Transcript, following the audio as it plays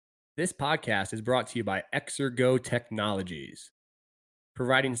This podcast is brought to you by Exergo Technologies,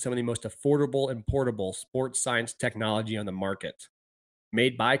 providing some of the most affordable and portable sports science technology on the market.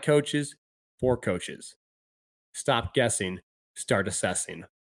 Made by coaches, for coaches. Stop guessing, start assessing.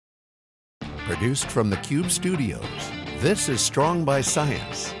 Produced from the Cube Studios, this is Strong by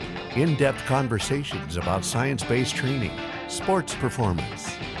Science. In-depth conversations about science-based training, sports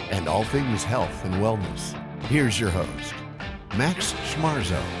performance, and all things health and wellness. Here's your host, Max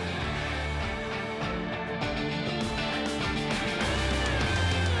Schmarzo.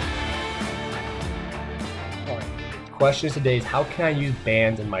 Question today is, how can I use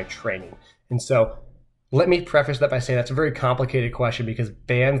bands in my training? And so let me preface that by saying that's a very complicated question because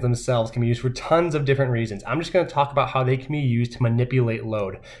bands themselves can be used for tons of different reasons. I'm just going to talk about how they can be used to manipulate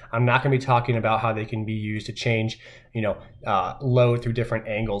load. I'm not going to be talking about how they can be used to change, load through different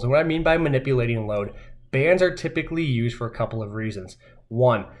angles. And what I mean by manipulating load, bands are typically used for a couple of reasons.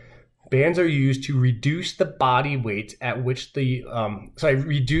 One, bands are used to reduce the body weight at which used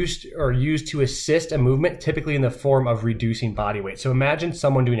to assist a movement, typically in the form of reducing body weight. So imagine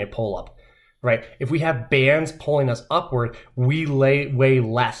someone doing a pull-up, right? If we have bands pulling us upward, we weigh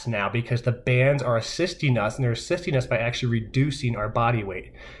less now because the bands are assisting us, and they're assisting us by actually reducing our body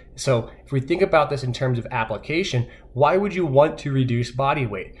weight. So if we think about this in terms of application, why would you want to reduce body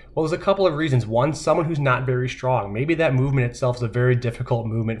weight? Well, there's a couple of reasons. One, someone who's not very strong. Maybe that movement itself is a very difficult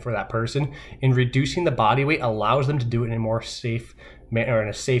movement for that person, and reducing the body weight allows them to do it in a more safe manner, or in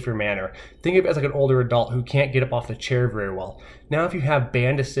a safer manner. Think of it as like an older adult who can't get up off the chair very well. Now, if you have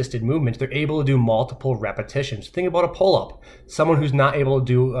band-assisted movements, they're able to do multiple repetitions. Think about a pull-up. Someone who's not able to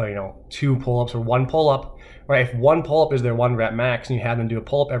do, 2 pull-ups or 1 pull-up, right? If 1 pull-up is their 1 rep max and you have them do a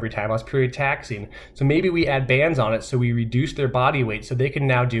pull-up every time, that's pretty taxing. So maybe we add bands on it so we reduce their body weight so they can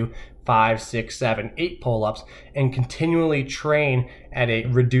now do 5, 6, 7, 8 pull-ups and continually train at a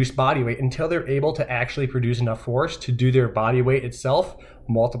reduced body weight until they're able to actually produce enough force to do their body weight itself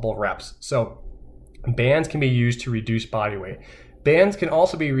multiple reps. So bands can be used to reduce body weight. Bands can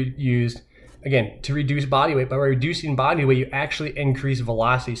also be used, again, to reduce body weight. But by reducing body weight, you actually increase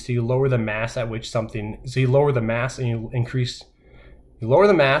velocity. So you lower the mass at which you lower the mass and you lower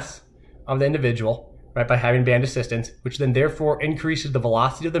the mass of the individual, right, by having band assistance, which then therefore increases the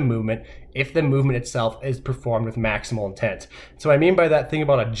velocity of the movement if the movement itself is performed with maximal intent. So what I mean by that, think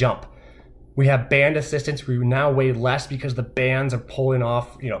about a jump. We have band assistance. We now weigh less because the bands are pulling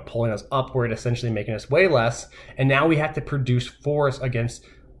us upward, essentially making us weigh less. And now we have to produce force against,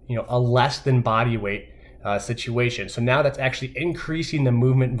 a less than body weight situation. So now that's actually increasing the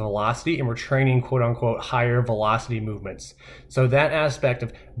movement velocity, and we're training quote unquote higher velocity movements. So that aspect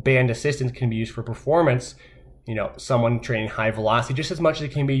of band assistance can be used for performance, someone training high velocity, just as much as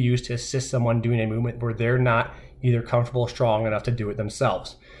it can be used to assist someone doing a movement where they're not either comfortable or strong enough to do it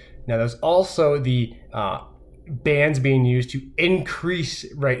themselves. Now there's also the bands being used to increase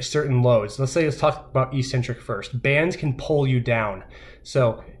certain loads. Let's talk about eccentric first. Bands can pull you down.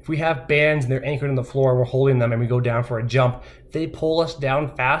 So if we have bands and they're anchored on the floor and we're holding them and we go down for a jump, they pull us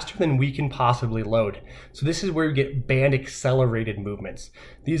down faster than we can possibly load. So this is where we get band accelerated movements.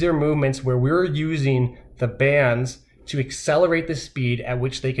 These are movements where we're using the bands to accelerate the speed at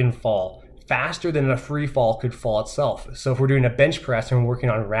which they can fall faster than a free fall could fall itself. So if we're doing a bench press and we're working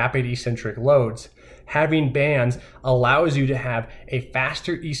on rapid eccentric loads, having bands allows you to have a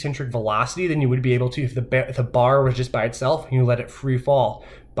faster eccentric velocity than you would be able to if the bar was just by itself and you let it free fall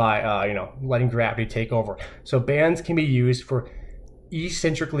by letting gravity take over. So bands can be used for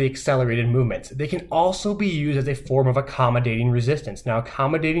eccentrically accelerated movements. They can also be used as a form of accommodating resistance. Now,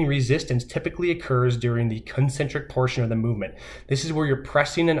 accommodating resistance typically occurs during the concentric portion of the movement. This is where you're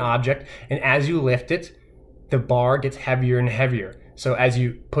pressing an object, and as you lift it, the bar gets heavier and heavier. So as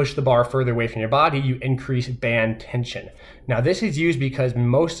you push the bar further away from your body, you increase band tension. Now, this is used because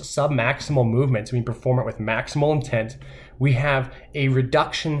most submaximal movements, when you perform it with maximal intent, we have a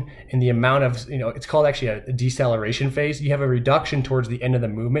reduction in the amount of, it's called actually a deceleration phase. You have a reduction towards the end of the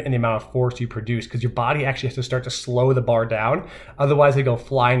movement in the amount of force you produce because your body actually has to start to slow the bar down. Otherwise, they go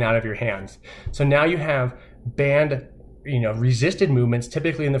flying out of your hands. So now you have band resisted movements,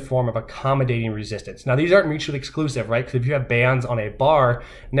 typically in the form of accommodating resistance. Now, these aren't mutually exclusive, right? Because if you have bands on a bar,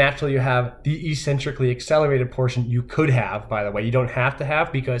 naturally you have the eccentrically accelerated portion you could have, by the way. You don't have to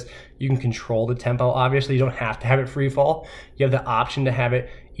have, because you can control the tempo. Obviously, you don't have to have it free fall. You have the option to have it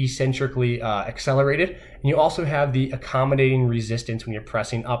eccentrically accelerated. And you also have the accommodating resistance when you're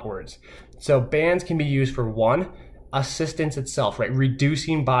pressing upwards. So bands can be used for one, assistance itself, right?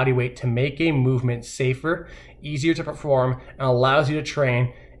 Reducing body weight to make a movement safer, easier to perform, and allows you to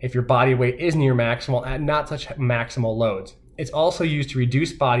train if your body weight is near maximal at not such maximal loads. It's also used to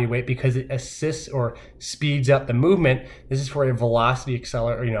reduce body weight because it assists or speeds up the movement. This is for a velocity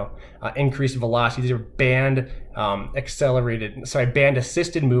increased velocity. These are band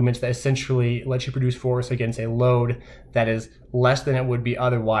assisted movements that essentially let you produce force against a load that is less than it would be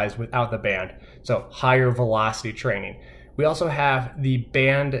otherwise without the band. So higher velocity training. We also have the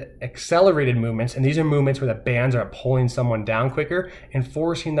band accelerated movements, and these are movements where the bands are pulling someone down quicker and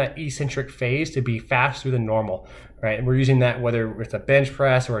forcing that eccentric phase to be faster than normal, right? And we're using that whether it's a bench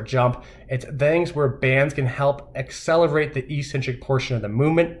press or a jump. It's things where bands can help accelerate the eccentric portion of the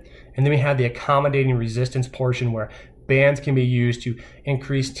movement. And then we have the accommodating resistance portion where bands can be used to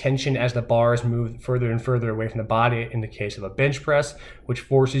increase tension as the bars move further and further away from the body in the case of a bench press, which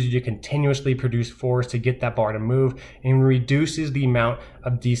forces you to continuously produce force to get that bar to move and reduces the amount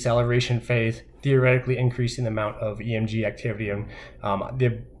of deceleration phase, theoretically increasing the amount of EMG activity and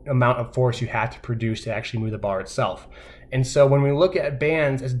the amount of force you have to produce to actually move the bar itself. And so when we look at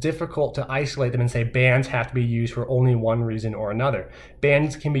bands, it's difficult to isolate them and say bands have to be used for only one reason or another.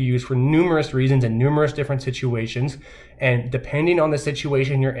 Bands can be used for numerous reasons in numerous different situations. And depending on the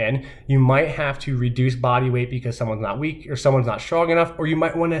situation you're in, you might have to reduce body weight because someone's not weak or someone's not strong enough, or you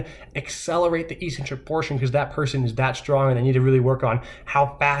might want to accelerate the eccentric portion because that person is that strong and they need to really work on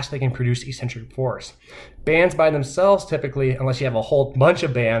how fast they can produce eccentric force. Bands by themselves typically, unless you have a whole bunch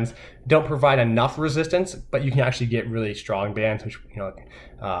of bands, don't provide enough resistance, but you can actually get really strong bands, which,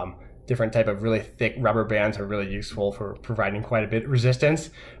 different type of really thick rubber bands are really useful for providing quite a bit of resistance.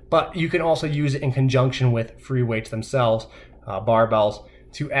 But you can also use it in conjunction with free weights themselves, barbells,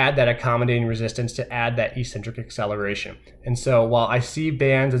 to add that accommodating resistance, to add that eccentric acceleration. And so while I see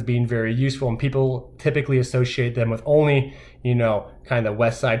bands as being very useful and people typically associate them with only, kind of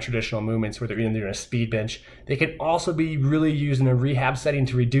West Side traditional movements where they're either doing a speed bench, they can also be really used in a rehab setting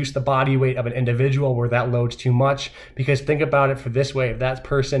to reduce the body weight of an individual where that loads too much. Because think about it for this way, if that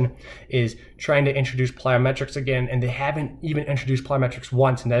person is trying to introduce plyometrics again and they haven't even introduced plyometrics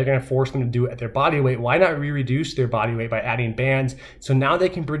once and they're going to force them to do it at their body weight, why not reduce their body weight by adding bands? So now they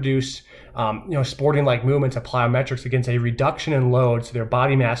can produce sporting like movements of plyometrics against a reduction in load, so their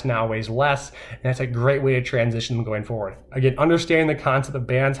body mass now weighs less, and that's a great way to transition them going forward. Again, understanding the concept of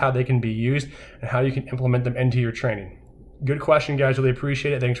bands, how they can be used, and how you can implement them into your training. Good question, guys. Really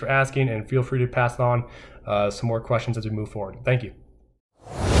appreciate it. Thanks for asking, and feel free to pass on some more questions as we move forward. Thank you.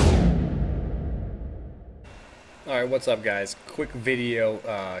 All right, what's up, guys? Quick video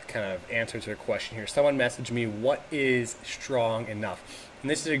kind of answer to a question here. Someone messaged me, what is strong enough? And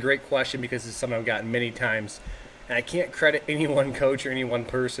this is a great question because it's something I've gotten many times. And I can't credit any one coach or any one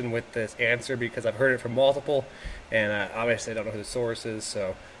person with this answer because I've heard it from multiple. And obviously I don't know who the source is,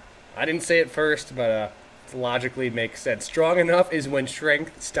 so I didn't say it first, but it logically makes sense. Strong enough is when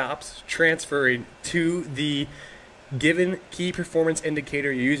strength stops transferring to the given key performance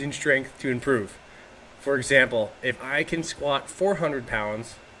indicator you're using strength to improve. For example, if I can squat 400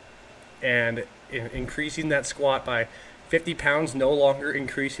 pounds and increasing that squat by 50 pounds no longer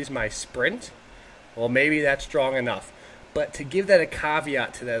increases my sprint, well, maybe that's strong enough. But to give that a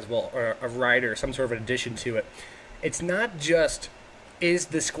caveat to that as well, or a rider, some sort of an addition to it, it's not just, is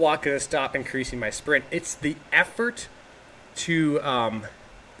the squat going to stop increasing my sprint? It's the effort to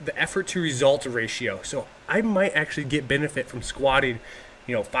result ratio. So I might actually get benefit from squatting,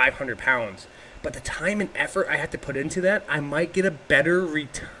 500 pounds. But the time and effort I have to put into that, I might get a better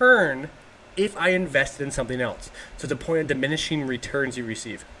return if I invested in something else. So it's a point of diminishing returns you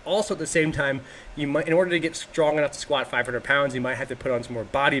receive. Also at the same time, you might, in order to get strong enough to squat 500 pounds, you might have to put on some more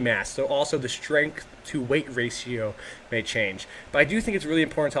body mass. So also the strength to weight ratio may change. But I do think it's really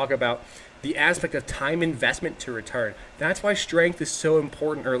important to talk about the aspect of time investment to return. That's why strength is so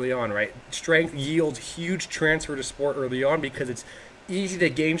important early on, right? Strength yields huge transfer to sport early on because it's easy to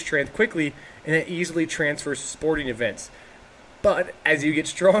gain strength quickly and it easily transfers to sporting events. But as you get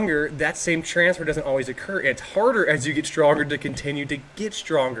stronger, that same transfer doesn't always occur. It's harder as you get stronger to continue to get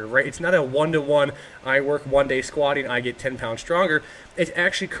stronger, right? It's not a one-to-one, I work one day squatting, I get 10 pounds stronger. It's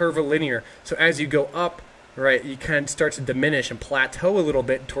actually curvilinear. So as you go up, right, you kind of start to diminish and plateau a little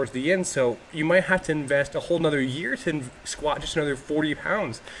bit towards the end. So you might have to invest a whole nother year to squat just another 40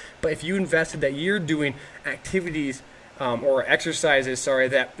 pounds. But if you invested that year doing activities or exercises,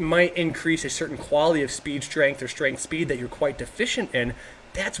 that might increase a certain quality of speed strength or strength speed that you're quite deficient in,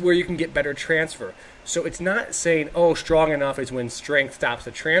 that's where you can get better transfer. So it's not saying, strong enough is when strength stops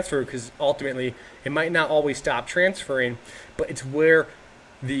the transfer, because ultimately it might not always stop transferring, but it's where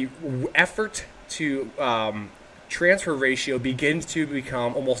the effort to transfer ratio begins to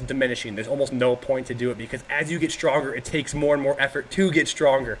become almost diminishing. There's almost no point to do it because as you get stronger, it takes more and more effort to get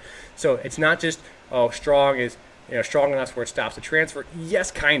stronger. So it's not just, strong is strong enough where it stops the transfer?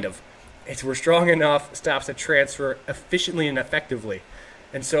 Yes, kind of. We're strong enough, stops the transfer efficiently and effectively.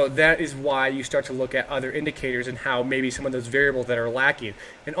 And so that is why you start to look at other indicators and how maybe some of those variables that are lacking.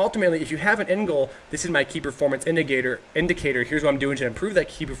 And ultimately, if you have an end goal, this is my key performance indicator, here's what I'm doing to improve that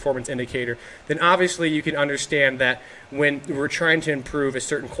key performance indicator, then obviously you can understand that when we're trying to improve a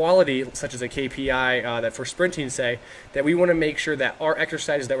certain quality, such as a KPI that for sprinting, say, that we want to make sure that our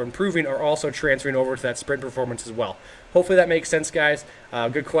exercises that we're improving are also transferring over to that sprint performance as well. Hopefully that makes sense, guys.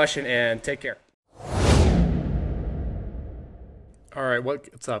 Good question, and take care. All right,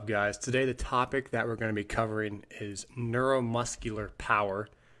 what's up, guys? Today, the topic that we're going to be covering is neuromuscular power,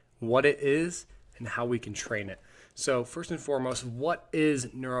 what it is, and how we can train it. So first and foremost, what is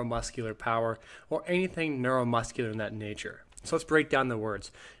neuromuscular power, or anything neuromuscular in that nature? So let's break down the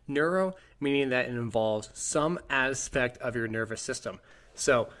words. Neuro, meaning that it involves some aspect of your nervous system.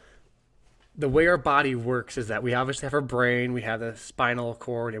 So the way our body works is that we obviously have our brain, we have the spinal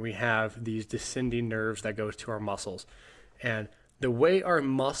cord, and we have these descending nerves that goes to our muscles. And the way our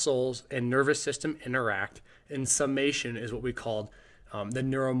muscles and nervous system interact in summation is what we call the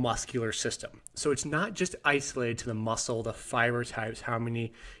neuromuscular system. So it's not just isolated to the muscle, the fiber types, how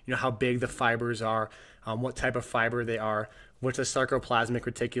big the fibers are, what type of fiber they are, what's the sarcoplasmic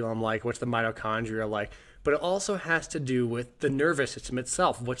reticulum like, what's the mitochondria like, but it also has to do with the nervous system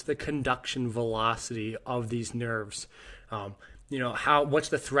itself. What's the conduction velocity of these nerves? What's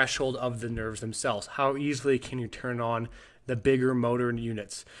the threshold of the nerves themselves? How easily can you turn on the bigger motor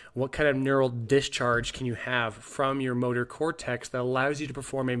units? What kind of neural discharge can you have from your motor cortex that allows you to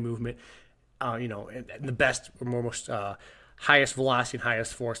perform a movement, in the best or most highest velocity and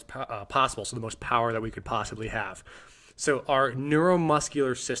highest force possible, so the most power that we could possibly have. So our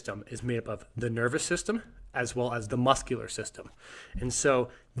neuromuscular system is made up of the nervous system as well as the muscular system. And so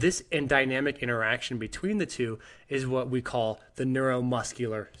this dynamic interaction between the two is what we call the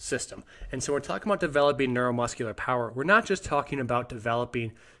neuromuscular system. And so we're talking about developing neuromuscular power. We're not just talking about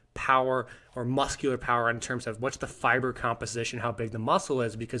developing power or muscular power in terms of what's the fiber composition, how big the muscle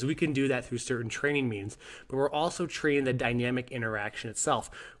is, because we can do that through certain training means. But we're also training the dynamic interaction itself,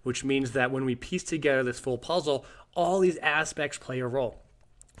 which means that when we piece together this full puzzle, all these aspects play a role.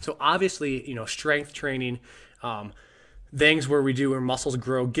 So obviously, strength training, things where muscles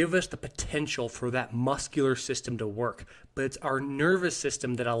grow, give us the potential for that muscular system to work. But it's our nervous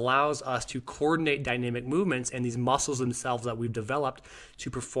system that allows us to coordinate dynamic movements and these muscles themselves that we've developed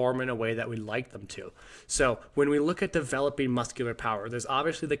to perform in a way that we'd like them to. So when we look at developing muscular power, there's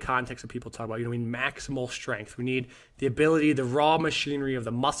obviously the context that people talk about. We need maximal strength. We need the ability, the raw machinery of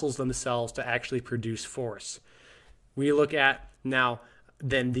the muscles themselves to actually produce force. We look at now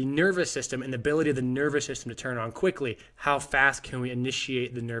then the nervous system and the ability of the nervous system to turn on quickly. How fast can we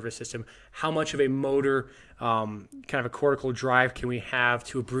initiate the nervous system? How much of a motor, kind of a cortical drive can we have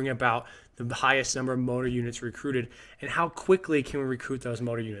to bring about the highest number of motor units recruited? And how quickly can we recruit those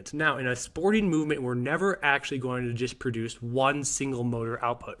motor units? Now, in a sporting movement, we're never actually going to just produce one single motor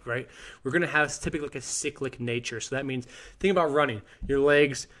output, right? We're going to have typically like a cyclic nature. So that means, think about running. Your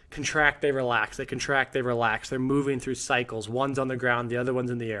legs contract, they relax. They contract, they relax. They're moving through cycles. One's on the ground, the other one's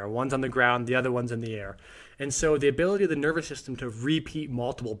in the air. One's on the ground, the other one's in the air. And so the ability of the nervous system to repeat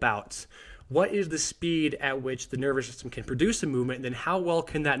multiple bouts. What is the speed at which the nervous system can produce a movement, and then how well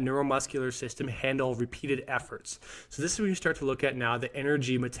can that neuromuscular system handle repeated efforts? So this is when you start to look at now the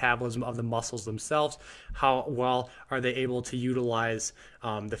energy metabolism of the muscles themselves. How well are they able to utilize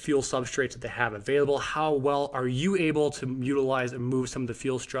the fuel substrates that they have available? How well are you able to utilize and move some of the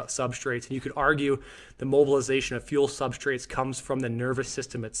fuel substrates? And you could argue the mobilization of fuel substrates comes from the nervous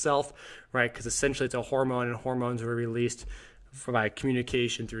system itself, right? Because essentially it's a hormone, and hormones are released by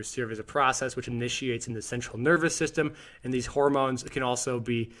communication through a series of process which initiates in the central nervous system. And these hormones can also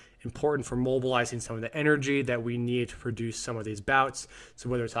be important for mobilizing some of the energy that we need to produce some of these bouts. So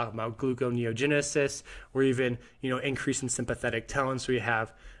whether we're talking about gluconeogenesis or even increase in sympathetic tone, so you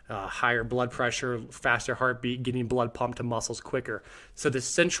have higher blood pressure, faster heartbeat, getting blood pumped to muscles quicker. So the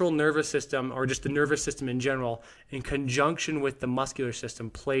central nervous system, or just the nervous system in general, in conjunction with the muscular system,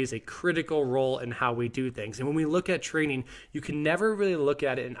 plays a critical role in how we do things. And when we look at training, you can never really look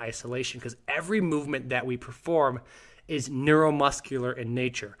at it in isolation, because every movement that we perform is neuromuscular in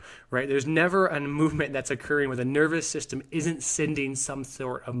nature, right? There's never a movement that's occurring where the nervous system isn't sending some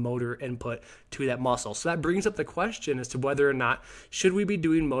sort of motor input to that muscle. So that brings up the question as to whether or not should we be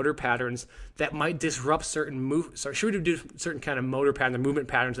doing motor patterns that might disrupt certain should we do certain kind of motor pattern, the movement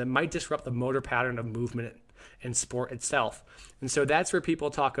patterns that might disrupt the motor pattern of movement in sport itself. And so that's where people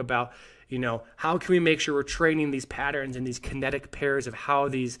talk about, how can we make sure we're training these patterns and these kinetic pairs of how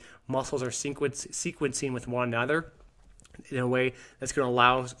these muscles are sequencing with one another in a way that's going to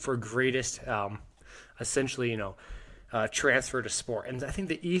allow for greatest, essentially, transfer to sport. And I think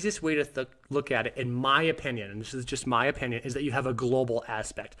the easiest way to look at it, in my opinion, and this is just my opinion, is that you have a global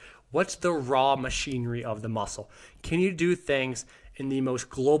aspect. What's the raw machinery of the muscle? Can you do things in the most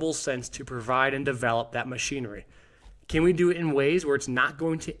global sense to provide and develop that machinery? Can we do it in ways where it's not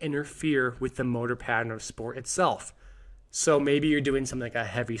going to interfere with the motor pattern of sport itself? So maybe you're doing something like a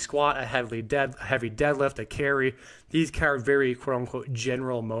heavy squat, a heavy deadlift, a carry. These are very quote-unquote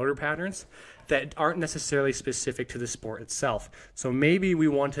general motor patterns that aren't necessarily specific to the sport itself. So maybe we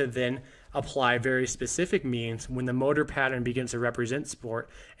want to then apply very specific means when the motor pattern begins to represent sport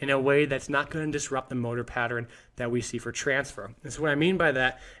in a way that's not going to disrupt the motor pattern that we see for transfer. And so what I mean by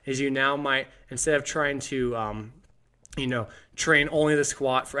that is you now might, instead of trying to train only the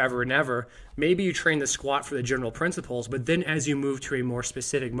squat forever and ever, maybe you train the squat for the general principles, but then as you move to a more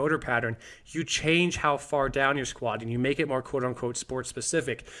specific motor pattern, you change how far down you're squatting. You make it more quote-unquote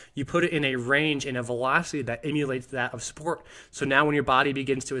sport-specific. You put it in a range and a velocity that emulates that of sport. So now when your body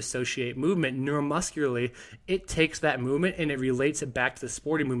begins to associate movement neuromuscularly, it takes that movement and it relates it back to the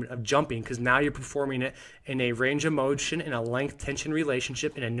sporting movement of jumping, because now you're performing it in a range of motion and a length-tension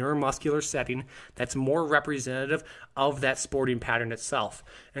relationship in a neuromuscular setting that's more representative of that sporting pattern itself.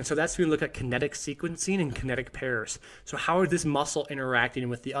 And so that's when we look at kinetic sequencing and kinetic pairs. So how is this muscle interacting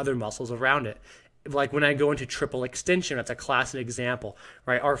with the other muscles around it? Like when I go into triple extension, that's a classic example,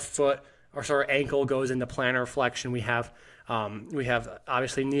 right? Our ankle goes into plantar flexion. We have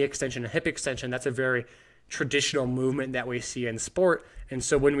obviously knee extension and hip extension. That's a very traditional movement that we see in sport. And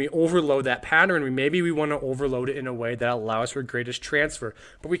so when we overload that pattern, maybe we want to overload it in a way that allows for greatest transfer.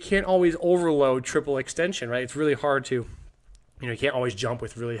 But we can't always overload triple extension, right? It's really hard to, you can't always jump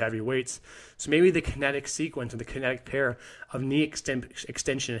with really heavy weights. So maybe the kinetic sequence or the kinetic pair of knee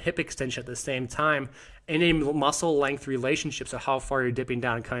extension and hip extension at the same time in a muscle length relationship, so how far you're dipping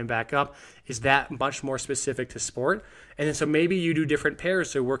down and coming back up, is that much more specific to sport. And then so maybe you do different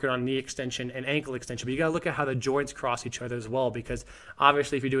pairs, so working on knee extension and ankle extension, but you got to look at how the joints cross each other as well, because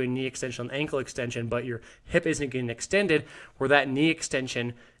obviously if you're doing knee extension and ankle extension, but your hip isn't getting extended, where that knee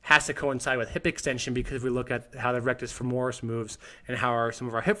extension has to coincide with hip extension, because if we look at how the rectus femoris moves and how some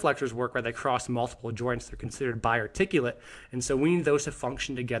of our hip flexors work, right, they cross multiple joints, they're considered biarticulate, and so we need those to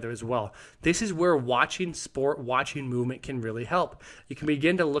function together as well. This is where watching sport, watching movement can really help. You can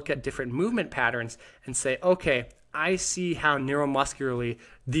begin to look at different movement patterns and say, okay, I see how neuromuscularly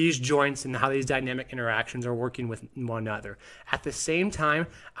these joints and how these dynamic interactions are working with one another. At the same time,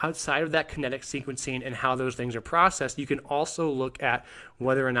 outside of that kinetic sequencing and how those things are processed, you can also look at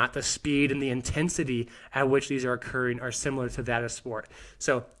whether or not the speed and the intensity at which these are occurring are similar to that of sport.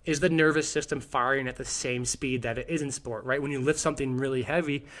 So is the nervous system firing at the same speed that it is in sport, right? When you lift something really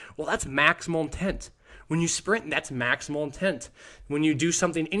heavy, well, that's maximal intent. When you sprint, that's maximal intent. When you do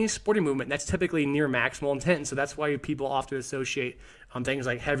something, any sporting movement, that's typically near maximal intent. And so that's why people often associate things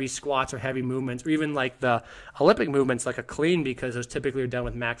like heavy squats or heavy movements, or even like the Olympic movements like a clean, because those typically are done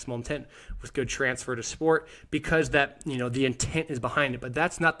with maximal intent with good transfer to sport, because that, the intent is behind it. But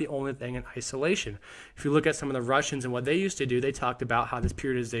that's not the only thing in isolation. If you look at some of the Russians and what they used to do, they talked about how this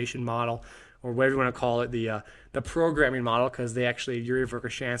periodization model, or whatever you want to call it, the programming model, because Yuri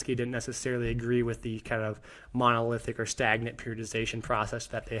Verkhoshansky didn't necessarily agree with the kind of monolithic or stagnant periodization process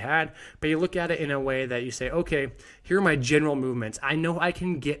that they had. But you look at it in a way that you say, okay, here are my general movements. I know I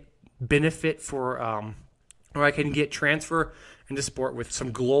can get benefit for, or I can get transfer into sport with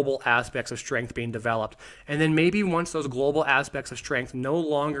some global aspects of strength being developed. And then maybe once those global aspects of strength no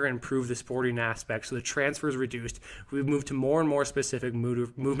longer improve the sporting aspects, so the transfer is reduced, we move to more and more specific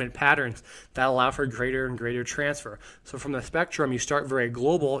movement patterns that allow for greater and greater transfer. So from the spectrum, you start very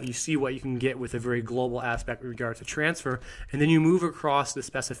global, you see what you can get with a very global aspect in regards to transfer, and then you move across the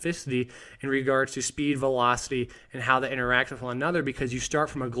specificity in regards to speed, velocity, and how they interact with one another, because you start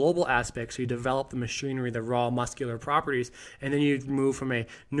from a global aspect, so you develop the machinery, the raw muscular properties, and then you move from a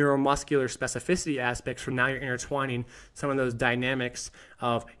neuromuscular specificity aspects, from now you're intertwining some of those dynamics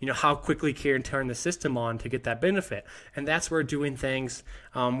of how quickly can you turn the system on to get that benefit. And that's where doing things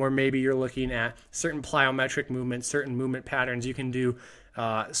where maybe you're looking at certain plyometric movements, certain movement patterns, you can do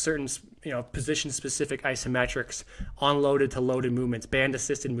certain position-specific isometrics, unloaded to loaded movements,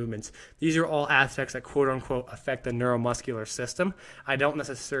 band-assisted movements. These are all aspects that quote-unquote affect the neuromuscular system. I don't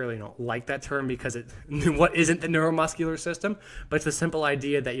necessarily like that term because what isn't the neuromuscular system? But it's the simple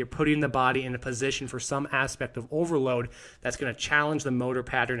idea that you're putting the body in a position for some aspect of overload that's going to challenge the motor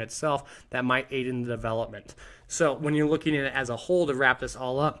pattern itself that might aid in the development. So when you're looking at it as a whole, to wrap this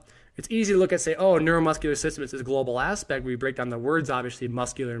all up, it's easy to look and say, oh, neuromuscular system is this global aspect. We break down the words, obviously,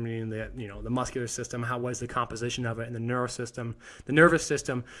 muscular meaning the muscular system, what is the composition of it, and the nervous system, the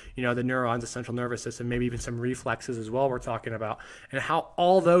neurons, the central nervous system, maybe even some reflexes as well we're talking about, and how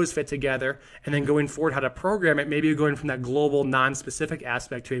all those fit together. And then going forward, how to program it, maybe going from that global non-specific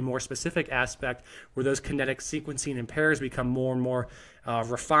aspect to a more specific aspect where those kinetic sequencing and pairs become more and more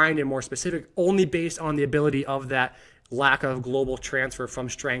refined and more specific, only based on the ability of that lack of global transfer from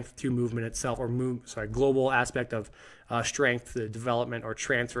strength to movement itself, or global aspect of strength, the development or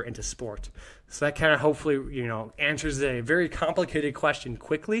transfer into sport. So that kind of hopefully, answers a very complicated question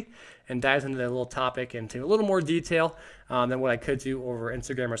quickly and dives into the little topic into a little more detail than what I could do over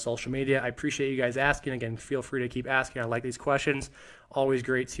Instagram or social media. I appreciate you guys asking. Again, feel free to keep asking. I like these questions. Always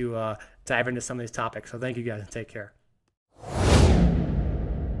great to dive into some of these topics. So thank you guys and take care.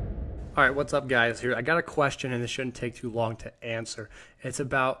 All right, what's up, guys? Here, I got a question, and this shouldn't take too long to answer. It's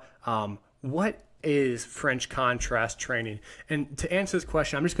about what is French contrast training? And to answer this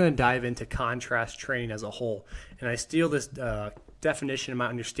question, I'm just going to dive into contrast training as a whole. And I steal this definition of my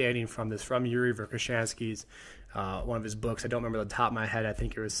understanding from Yuri Verkhoshansky's one of his books. I don't remember the top of my head. I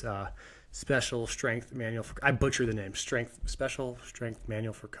think it was Special Strength Manual for, I butcher the name, Special Strength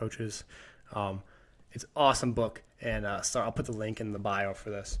Manual for Coaches. It's an awesome book, and I'll put the link in the bio for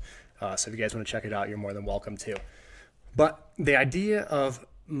this. So if you guys want to check it out, you're more than welcome to. But the idea of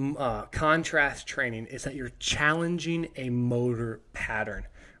contrast training is that you're challenging a motor pattern,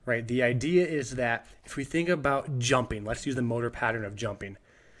 right? The idea is that if we think about jumping, let's use the motor pattern of jumping.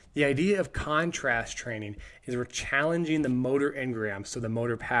 The idea of contrast training is we're challenging the motor engram, so the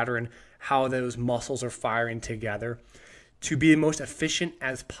motor pattern, how those muscles are firing together, to be the most efficient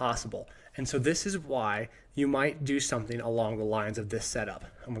as possible. And so this is why you might do something along the lines of this setup.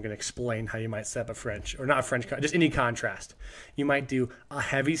 I'm going to explain how you might set up just any contrast. You might do a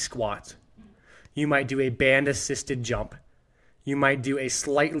heavy squat. You might do a band-assisted jump. You might do a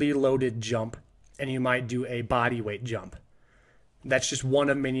slightly loaded jump. And you might do a body weight jump. That's just one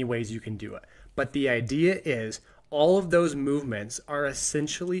of many ways you can do it. But the idea is all of those movements are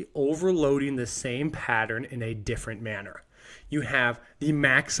essentially overloading the same pattern in a different manner. You have the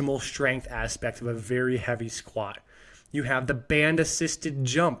maximal strength aspect of a very heavy squat. You have the band-assisted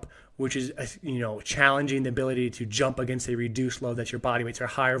jump, which is challenging the ability to jump against a reduced load that's your body weight, or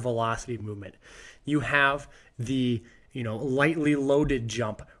higher velocity movement. You have the lightly loaded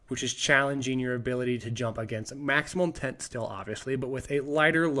jump, which is challenging your ability to jump against maximal intent still, obviously, but with a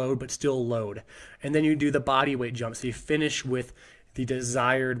lighter load, but still load. And then you do the body weight jump, so you finish with the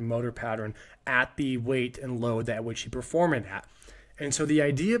desired motor pattern at the weight and load that which you perform it at. And so the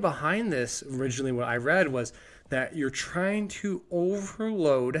idea behind this, originally what I read, was that you're trying to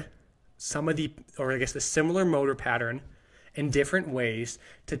overload the similar motor pattern in different ways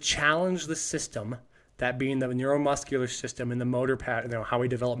to challenge the system, that being the neuromuscular system and the motor pattern, how we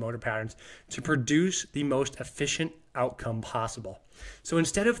develop motor patterns, to produce the most efficient outcome possible. So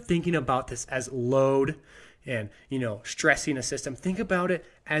instead of thinking about this as load and stressing a system, think about it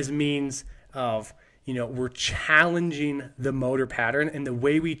as means of we're challenging the motor pattern, and the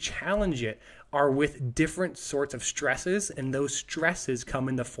way we challenge it are with different sorts of stresses, and those stresses come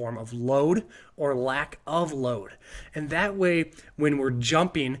in the form of load or lack of load. And that way, when we're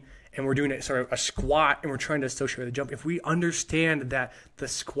jumping and we're doing a squat and we're trying to associate the jump, if we understand that the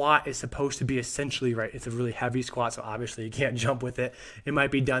squat is supposed to be essentially, right, it's a really heavy squat, so obviously you can't jump with it. It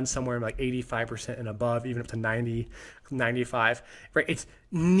might be done somewhere like 85% and above, even up to 90, 95, right? It's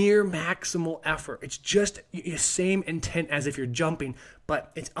near maximal effort. It's just the same intent as if you're jumping,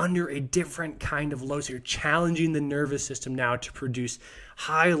 but it's under a different kind of load. So you're challenging the nervous system now to produce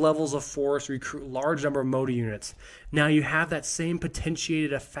high levels of force, recruit large number of motor units. Now you have that same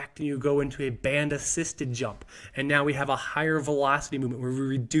potentiated effect, and you go into a band-assisted jump, and now we have a higher velocity movement where we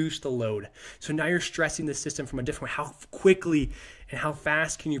reduce the load. So now you're stressing the system from a different way. How quickly and how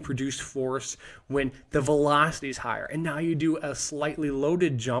fast can you produce force when the velocity is higher. And now you do a slightly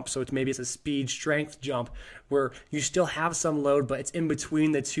loaded jump, so maybe it's a speed strength jump where you still have some load, but it's in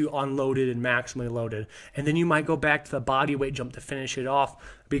between the two unloaded and maximally loaded. And then you might go back to the body weight jump to finish it off,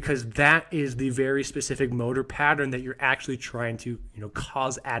 because that is the very specific motor pattern that you're actually trying to,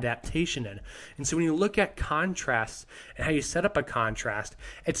 cause adaptation in. And so when you look at contrast and how you set up a contrast,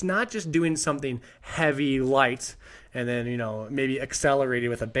 it's not just doing something heavy, light, and then, maybe accelerated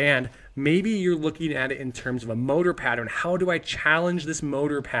with a band. Maybe you're looking at it in terms of a motor pattern. How do I challenge this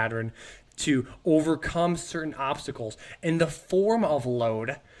motor pattern to overcome certain obstacles in the form of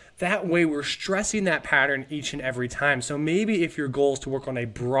load? That way we're stressing that pattern each and every time. So maybe if your goal is to work on a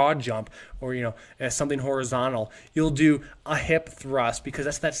broad jump or, something horizontal, you'll do a hip thrust because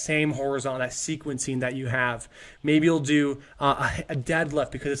that's that same horizontal, that sequencing that you have. Maybe you'll do a deadlift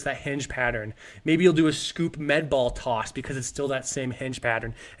because it's that hinge pattern. Maybe you'll do a scoop med ball toss because it's still that same hinge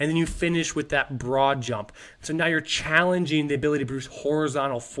pattern. And then you finish with that broad jump. So now you're challenging the ability to produce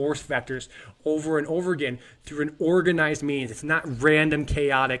horizontal force vectors over and over again through an organized means. It's not random,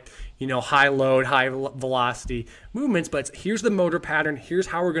 chaotic, high load, high velocity movements, but here's the motor pattern. Here's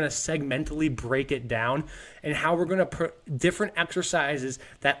how we're going to segmentally break it down and how we're going to put different exercises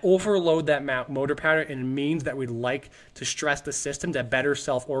that overload that motor pattern in means that we'd like to stress the system to better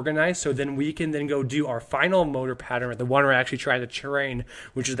self-organize. So then we can then go do our final motor pattern, the one we're actually trying to train,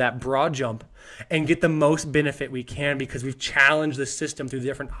 which is that broad jump, and get the most benefit we can because we've challenged the system through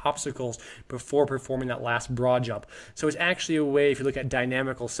different obstacles before performing that last broad jump. So it's actually a way, if you look at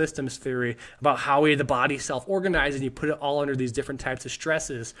dynamical systems theory, about how the body self-organizes and you put it all under these different types of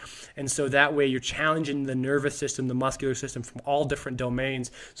stresses. And so that way you're challenging the nervous system, the muscular system from all different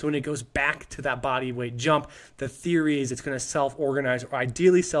domains. So when it goes back to that body weight jump, the theory is it's going to self-organize, or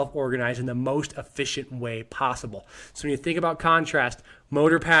ideally self-organize in the most efficient way possible. So when you think about contrast,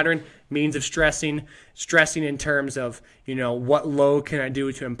 motor pattern, means of stressing in terms of, what load can I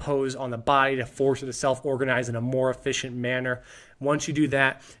do to impose on the body to force it to self-organize in a more efficient manner. Once you do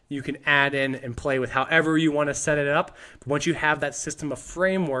that, you can add in and play with however you want to set it up. But once you have that system of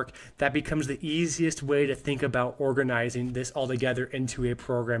framework, that becomes the easiest way to think about organizing this all together into a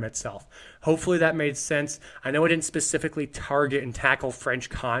program itself. Hopefully that made sense. I know I didn't specifically target and tackle French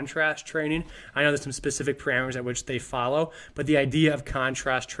contrast training. I know there's some specific parameters at which they follow, but the idea of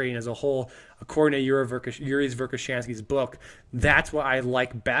contrast training as a whole, according to Yuri Verkhoshansky's book, that's what I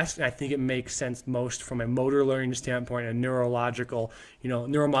like best, and I think it makes sense most from a motor learning standpoint, a neurological,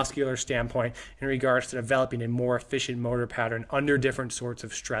 neuromuscular standpoint in regards to developing a more efficient motor pattern under different sorts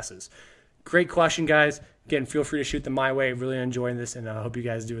of stresses. Great question, guys. Again, feel free to shoot them my way. Really enjoying this, and I hope you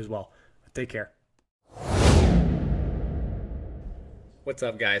guys do as well. Take care. What's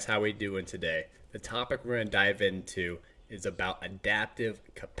up, guys? How we doing today? The topic we're going to dive into is about adaptive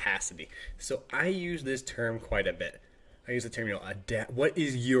capacity. So I use this term quite a bit. I use the term, what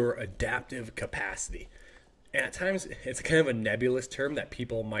is your adaptive capacity? And at times, it's kind of a nebulous term that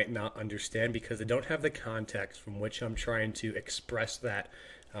people might not understand because they don't have the context from which I'm trying to express that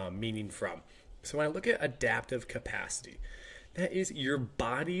meaning from. So when I look at adaptive capacity, that is your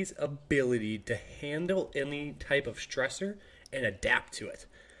body's ability to handle any type of stressor and adapt to it.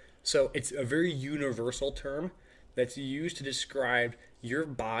 So it's a very universal term that's used to describe your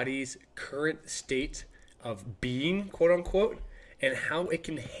body's current state of being, quote unquote, and how it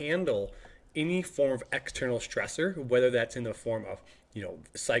can handle any form of external stressor, whether that's in the form of,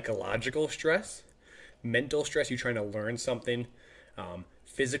 psychological stress, mental stress, you're trying to learn something,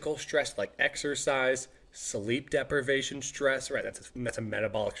 physical stress like exercise, sleep deprivation stress, right? That's a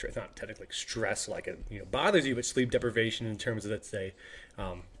metabolic stress, not technically stress like it bothers you, but sleep deprivation in terms of, let's say,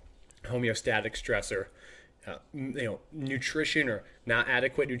 homeostatic stressor. Nutrition or not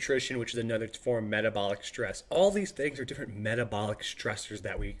adequate nutrition, which is another form of metabolic stress. All these things are different metabolic stressors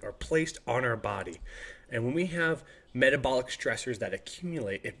that we are placed on our body. And when we have metabolic stressors that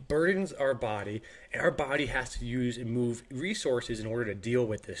accumulate, it burdens our body, and our body has to use and move resources in order to deal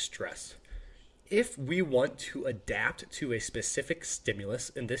with this stress. If we want to adapt to a specific stimulus,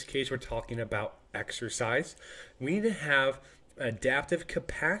 in this case we're talking about exercise, we need to have adaptive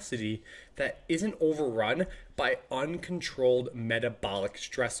capacity that isn't overrun by uncontrolled metabolic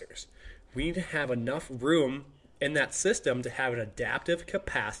stressors. We need to have enough room in that system to have an adaptive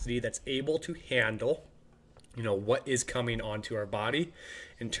capacity that's able to handle what is coming onto our body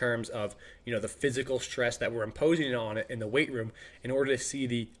in terms of the physical stress that we're imposing on it in the weight room in order to see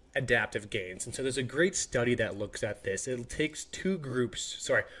the adaptive gains. And so there's a great study that looks at this. It takes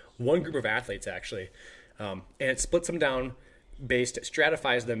one group of athletes actually, and it splits them down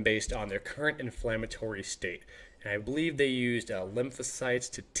stratifies them based on their current inflammatory state. And I believe they used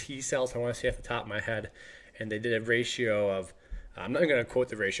lymphocytes to T cells, I want to say off the top of my head. And they did a ratio of, I'm not going to quote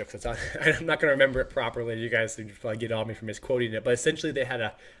the ratio because I'm not going to remember it properly. You guys would probably get on me for misquoting it. But essentially they had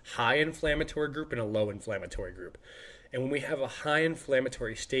a high inflammatory group and a low inflammatory group. And when we have a high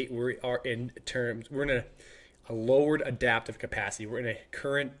inflammatory state, we're in a lowered adaptive capacity. We're in a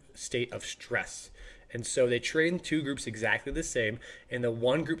current state of stress. And so they trained two groups exactly the same. And the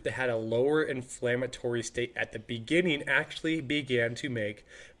one group that had a lower inflammatory state at the beginning actually began to make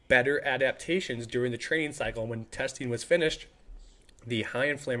better adaptations during the training cycle. When testing was finished, the high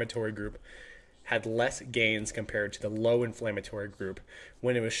inflammatory group had less gains compared to the low inflammatory group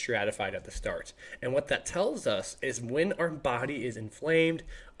when it was stratified at the start. And what that tells us is when our body is inflamed,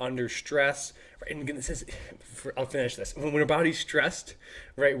 under stress, right, and this is, I'll finish this. When our body's stressed,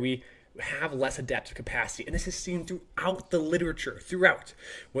 right, we have less adaptive capacity. And this is seen throughout the literature,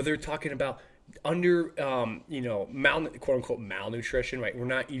 whether you're talking about under, quote unquote malnutrition, right? We're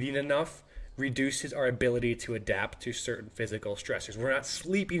not eating enough, reduces our ability to adapt to certain physical stressors. We're not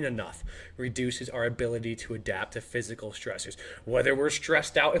sleeping enough, reduces our ability to adapt to physical stressors. Whether we're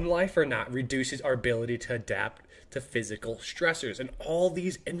stressed out in life or not, reduces our ability to adapt to physical stressors. And all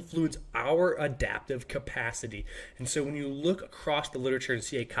these influence our adaptive capacity. And so when you look across the literature and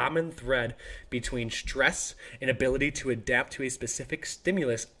see a common thread between stress and ability to adapt to a specific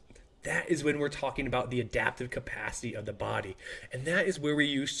stimulus, that is when we're talking about the adaptive capacity of the body. And that is where we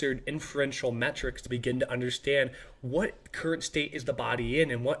use certain inferential metrics to begin to understand what current state is the body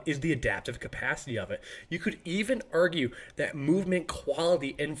in and what is the adaptive capacity of it. You could even argue that movement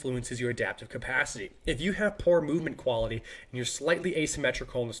quality influences your adaptive capacity. If you have poor movement quality and you're slightly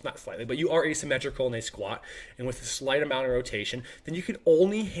asymmetrical, and it's not slightly, but you are asymmetrical in a squat and with a slight amount of rotation, then you can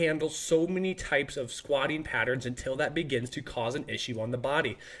only handle so many types of squatting patterns until that begins to cause an issue on the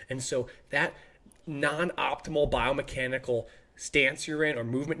body. And so that non-optimal biomechanical stance you're in or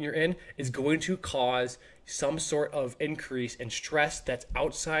movement you're in is going to cause some sort of increase in stress that's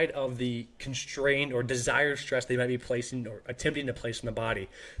outside of the constrained or desired stress they might be placing or attempting to place in the body.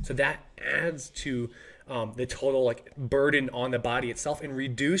 So that adds to the total burden on the body itself and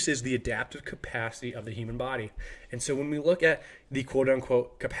reduces the adaptive capacity of the human body. And so when we look at the quote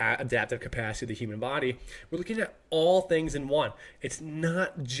unquote adaptive capacity of the human body, we're looking at all things in one. It's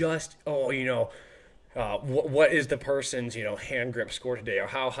not just, what is the person's hand grip score today, or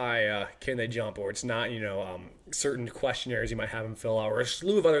how high can they jump, or it's not certain questionnaires you might have them fill out, or a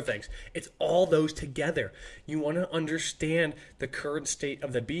slew of other things. It's all those together. You want to understand the current state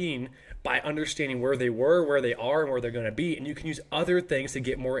of the being by understanding where they were, where they are, and where they're going to be. And you can use other things to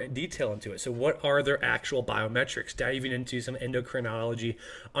get more detail into it. So what are their actual biometrics? Diving into some endocrinology,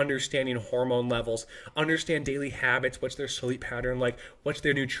 understanding hormone levels, understand daily habits, what's their sleep pattern like, what's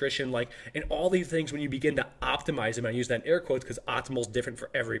their nutrition like, and all these things. When you begin to optimize them, I use that in air quotes because optimal is different for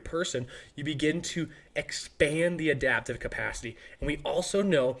every person, you begin to expand the adaptive capacity. And we also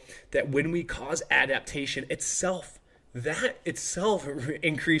know that when we cause adaptation itself, that itself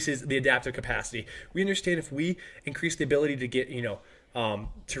increases the adaptive capacity. We understand if we increase the ability to get,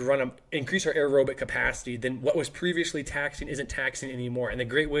 increase our aerobic capacity, then what was previously taxing isn't taxing anymore. And the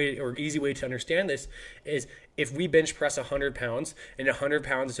great way or easy way to understand this is if we bench press 100 pounds and 100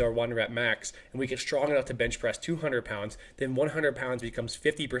 pounds is our 1 rep max, and we get strong enough to bench press 200 pounds, then 100 pounds becomes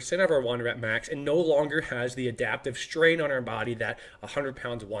 50% of our 1 rep max and no longer has the adaptive strain on our body that 100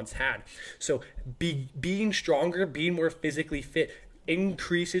 pounds once had. So being stronger, being more physically fit,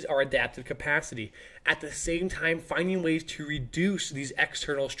 increases our adaptive capacity. At the same time, finding ways to reduce these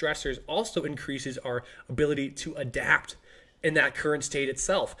external stressors also increases our ability to adapt in that current state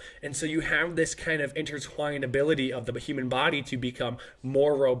itself. And so you have this kind of intertwined ability of the human body to become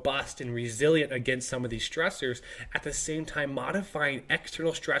more robust and resilient against some of these stressors. At the same time, modifying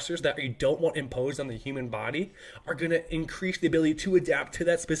external stressors that you don't want imposed on the human body are going to increase the ability to adapt to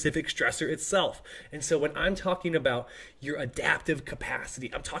that specific stressor itself. And so when I'm talking about your adaptive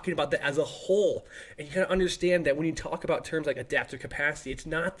capacity, I'm talking about that as a whole. And you got to understand that when you talk about terms like adaptive capacity, it's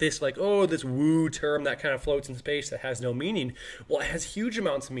not this this woo term that kind of floats in space that has no meaning. Well, it has huge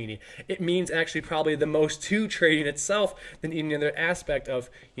amounts of meaning. It means actually probably the most to training itself than any other aspect of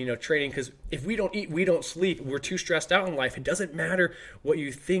training, because if we don't eat, we don't sleep, we're too stressed out in life, it doesn't matter what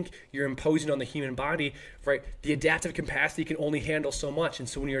you think you're imposing on the human body, right? The adaptive capacity can only handle so much. And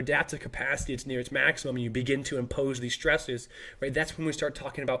so when your adaptive capacity is near its maximum and you begin to impose these stresses, right, that's when we start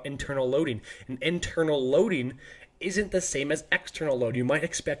talking about internal loading. And internal loading isn't the same as external load. You might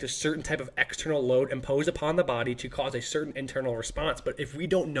expect a certain type of external load imposed upon the body to cause a certain internal response. But if we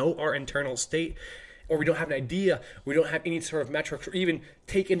don't know our internal state, or we don't have an idea, we don't have any sort of metrics or even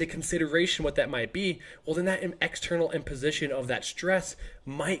take into consideration what that might be, well, then that external imposition of that stress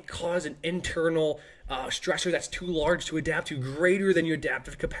might cause an internal stressor that's too large to adapt to, greater than your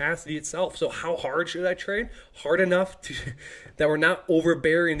adaptive capacity itself. So how hard should I train? Hard enough that we're not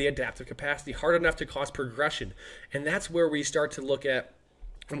overbearing the adaptive capacity, hard enough to cause progression. And that's where we start to look at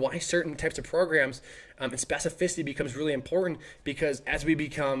why certain types of programs and specificity becomes really important, because as we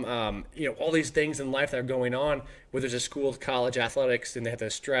become, all these things in life that are going on, whether there's a school, college, athletics, and they have to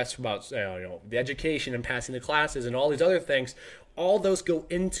stress about the education and passing the classes and all these other things, all those go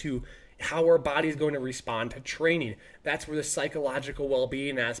into how our body is going to respond to training. That's where the psychological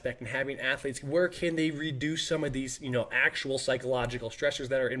well-being aspect and having athletes, where can they reduce some of these, actual psychological stressors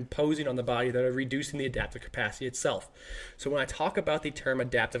that are imposing on the body, that are reducing the adaptive capacity itself. So when I talk about the term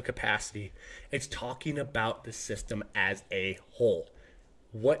adaptive capacity, it's talking about the system as a whole.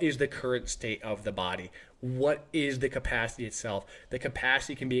 What is the current state of the body? What is the capacity itself? The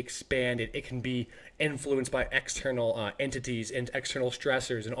capacity can be expanded. It can be influenced by external entities and external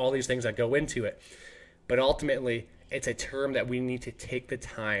stressors and all these things that go into it. But ultimately, it's a term that we need to take the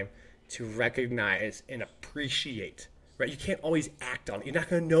time to recognize and appreciate. Right? You can't always act on it. You're not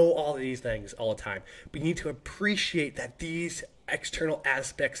going to know all of these things all the time. But you need to appreciate that these external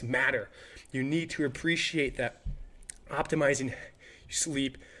aspects matter. You need to appreciate that optimizing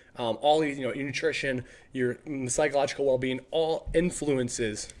sleep, all these, your nutrition, your psychological well-being, all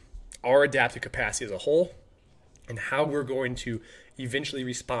influences our adaptive capacity as a whole and how we're going to eventually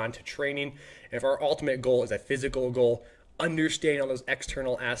respond to training. And if our ultimate goal is a physical goal, understanding all those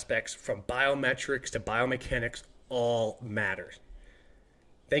external aspects from biometrics to biomechanics all matters.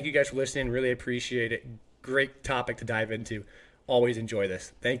 Thank you guys for listening. Really appreciate it. Great topic to dive into. Always enjoy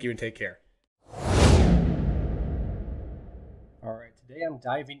this. Thank you and take care. All right, today I'm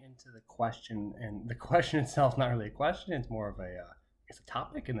diving into the question, and the question itself is not really a question, it's more of a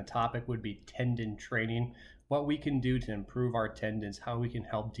topic, and the topic would be tendon training, what we can do to improve our tendons, how we can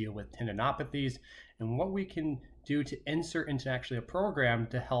help deal with tendinopathies, and what we can do to insert into actually a program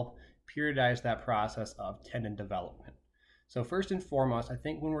to help periodize that process of tendon development. So first and foremost, I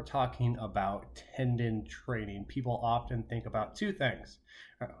think when we're talking about tendon training, people often think about two things.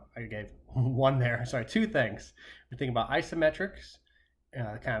 I gave one there, sorry, two things. We think about isometrics,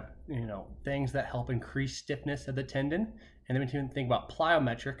 things that help increase stiffness of the tendon. And then we can think about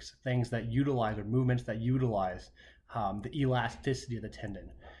plyometrics, things that utilize, or movements that utilize the elasticity of the tendon.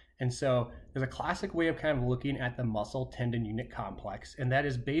 And so there's a classic way of kind of looking at the muscle tendon unit complex, and that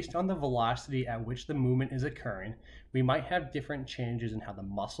is based on the velocity at which the movement is occurring. We might have different changes in how the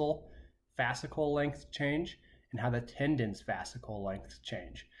muscle fascicle lengths change and how the tendon's fascicle lengths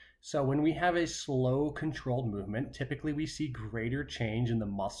change. So when we have a slow controlled movement, typically we see greater change in the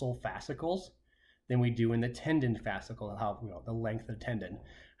muscle fascicles than we do in the tendon fascicle, the length of the tendon.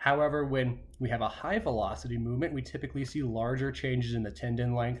 However, when we have a high velocity movement, we typically see larger changes in the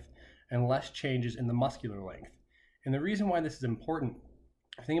tendon length and less changes in the muscular length. And the reason why this is important,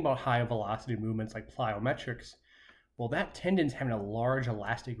 think about high velocity movements like plyometrics, well, that tendon's having a large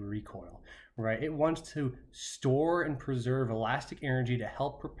elastic recoil, right? It wants to store and preserve elastic energy to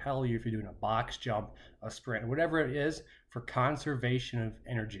help propel you if you're doing a box jump, a sprint, whatever it is, for conservation of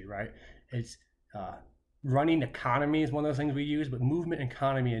energy, right? It's running economy is one of those things we use, but movement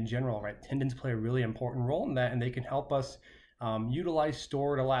economy in general, right? Tendons play a really important role in that, and they can help us utilize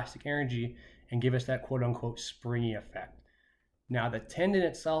stored elastic energy and give us that quote unquote springy effect. Now, the tendon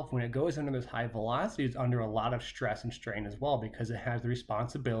itself, when it goes under those high velocities, is under a lot of stress and strain as well, because it has the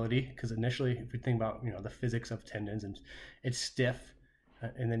responsibility, because initially, if we think about the physics of tendons, and it's stiff,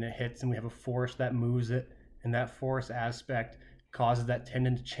 and then it hits, and we have a force that moves it, and that force aspect causes that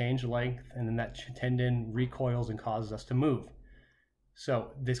tendon to change length, and then that tendon recoils and causes us to move.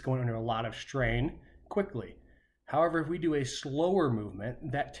 So this going under a lot of strain quickly. However, if we do a slower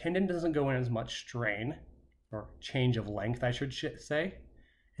movement, that tendon doesn't go in as much strain, or change of length, I should say,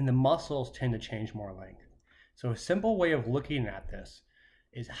 and the muscles tend to change more length. So a simple way of looking at this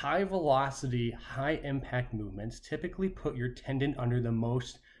is high velocity, high impact movements typically put your tendon under the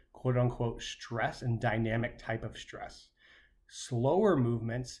most quote unquote stress and dynamic type of stress. Slower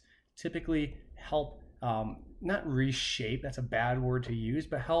movements typically help not reshape, that's a bad word to use,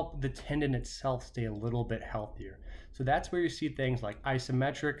 but help the tendon itself stay a little bit healthier. So that's where you see things like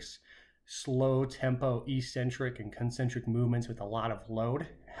isometrics, slow tempo, eccentric and concentric movements with a lot of load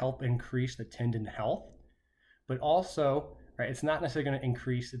help increase the tendon health. But also, right, it's not necessarily going to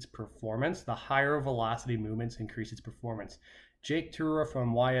increase its performance. The higher velocity movements increase its performance. Jake Tura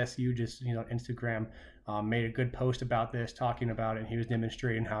from YSU just on Instagram made a good post about this, talking about it, and he was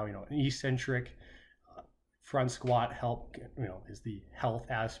demonstrating how an eccentric front squat is the health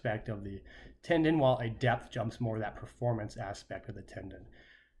aspect of the tendon, while a depth jump's more that performance aspect of the tendon.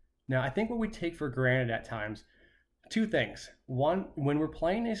 Now, I think what we take for granted at times, two things. One, when we're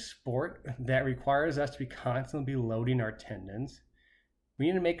playing a sport that requires us to be constantly loading our tendons, we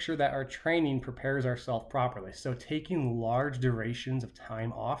need to make sure that our training prepares ourselves properly. So taking large durations of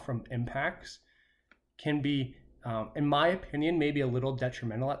time off from impacts can be, in my opinion, maybe a little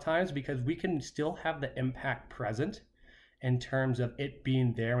detrimental at times, because we can still have the impact present in terms of it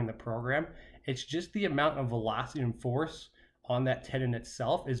being there in the program. It's just the amount of velocity and force on that tendon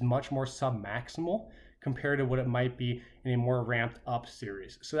itself is much more submaximal compared to what it might be in a more ramped up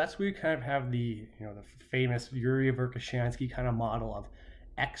series. So that's where you kind of have the famous Yuri Verkhoshansky kind of model of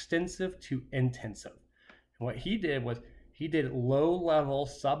extensive to intensive. And what he did was he did low level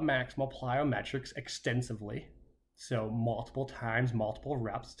submaximal plyometrics extensively. So multiple times, multiple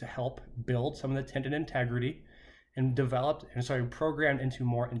reps to help build some of the tendon integrity, and programmed into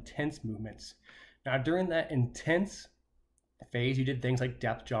more intense movements. Now, during that intense phase, you did things like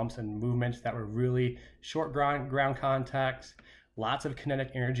depth jumps and movements that were really short ground contacts, lots of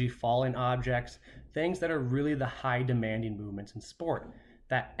kinetic energy, falling objects, things that are really the high demanding movements in sport.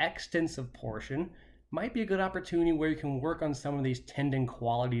 That extensive portion might be a good opportunity where you can work on some of these tendon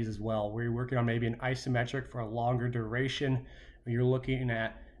qualities as well, where you're working on maybe an isometric for a longer duration, or you're looking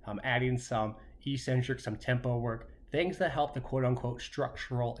at adding some eccentric, some tempo work, things that help the quote unquote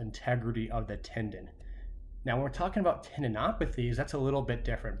structural integrity of the tendon. Now, when we're talking about tendinopathies, that's a little bit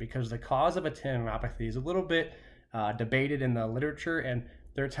different, because the cause of a tendinopathy is a little bit debated in the literature, and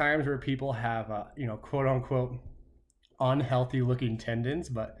there are times where people have, quote unquote, unhealthy looking tendons,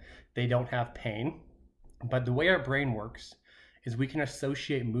 but they don't have pain. But the way our brain works is we can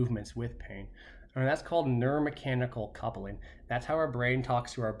associate movements with pain. And that's called neuromechanical coupling. That's how our brain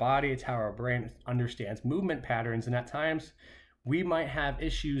talks to our body. It's how our brain understands movement patterns. And at times, we might have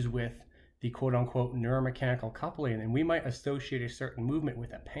issues with the quote-unquote neuromechanical coupling, and we might associate a certain movement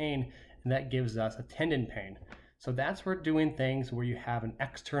with a pain, and that gives us a tendon pain. So that's where doing things where you have an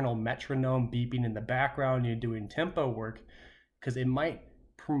external metronome beeping in the background, you're doing tempo work, because it might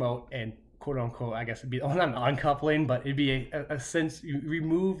promote and quote-unquote, I guess it'd be not an uncoupling, but it'd be a sense, you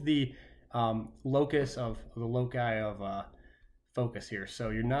remove the loci of focus here. So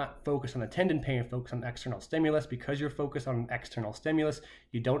you're not focused on the tendon pain, you're focused on external stimulus. Because you're focused on external stimulus,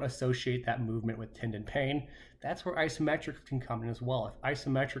 you don't associate that movement with tendon pain. That's where isometrics can come in as well. If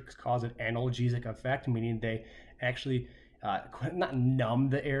isometrics cause an analgesic effect, meaning they actually not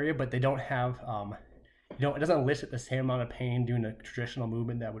numb the area, but they don't have it doesn't elicit the same amount of pain doing a traditional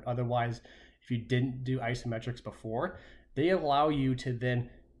movement that would otherwise if you didn't do isometrics before. They allow you to then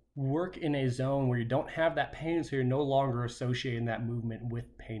work in a zone where you don't have that pain, so you're no longer associating that movement with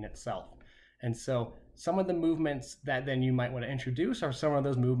pain itself. And so some of the movements that then you might want to introduce are some of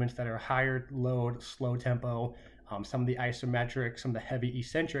those movements that are higher load, slow tempo, some of the isometrics, some of the heavy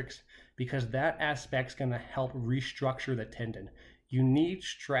eccentrics, because that aspect's going to help restructure the tendon. You need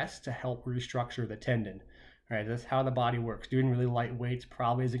stress to help restructure the tendon. Right? That's how the body works. Doing really light weights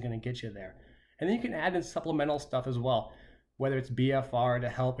probably isn't going to get you there. And then you can add in supplemental stuff as well, whether it's BFR to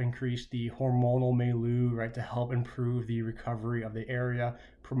help increase the hormonal milieu, right, to help improve the recovery of the area,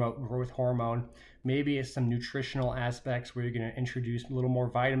 promote growth hormone. Maybe it's some nutritional aspects where you're going to introduce a little more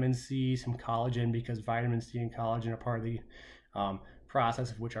vitamin C, some collagen, because vitamin C and collagen are part of the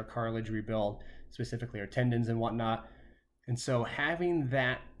process of which our cartilage rebuild, specifically our tendons and whatnot. And so having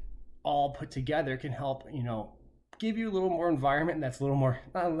that all put together can help, give you a little more environment that's a little more,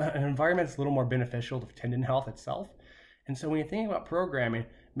 an environment that's a little more beneficial to tendon health itself. And so when you think about programming,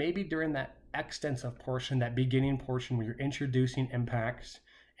 maybe during that extensive portion, that beginning portion where you're introducing impacts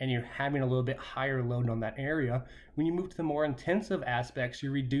and you're having a little bit higher load on that area, when you move to the more intensive aspects,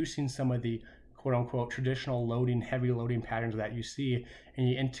 you're reducing some of the quote unquote traditional loading, heavy loading patterns that you see, and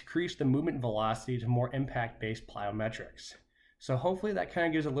you increase the movement velocity to more impact-based plyometrics. So hopefully that kind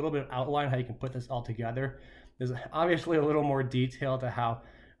of gives a little bit of outline how you can put this all together. There's obviously a little more detail to how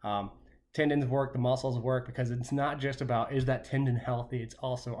tendons work, the muscles work, because it's not just about is that tendon healthy, it's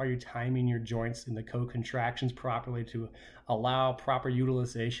also are you timing your joints and the co-contractions properly to allow proper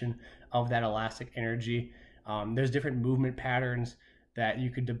utilization of that elastic energy. There's different movement patterns that you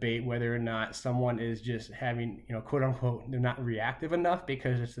could debate whether or not someone is just having, quote unquote, they're not reactive enough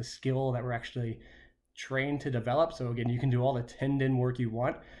because it's a skill that we're actually trained to develop. So again, you can do all the tendon work you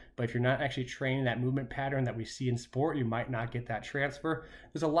want, but if you're not actually training that movement pattern that we see in sport, you might not get that transfer.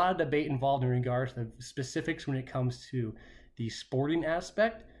 There's a lot of debate involved in regards to the specifics when it comes to the sporting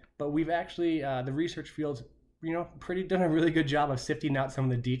aspect, but we've actually, the research fields done a really good job of sifting out some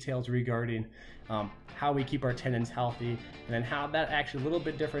of the details regarding how we keep our tendons healthy, and then how that actually a little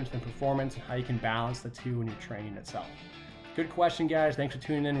bit different than performance and how you can balance the two when you're training itself. Good question, guys. Thanks for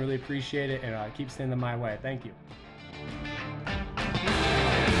tuning in. Really appreciate it, and keep sending them my way. Thank you.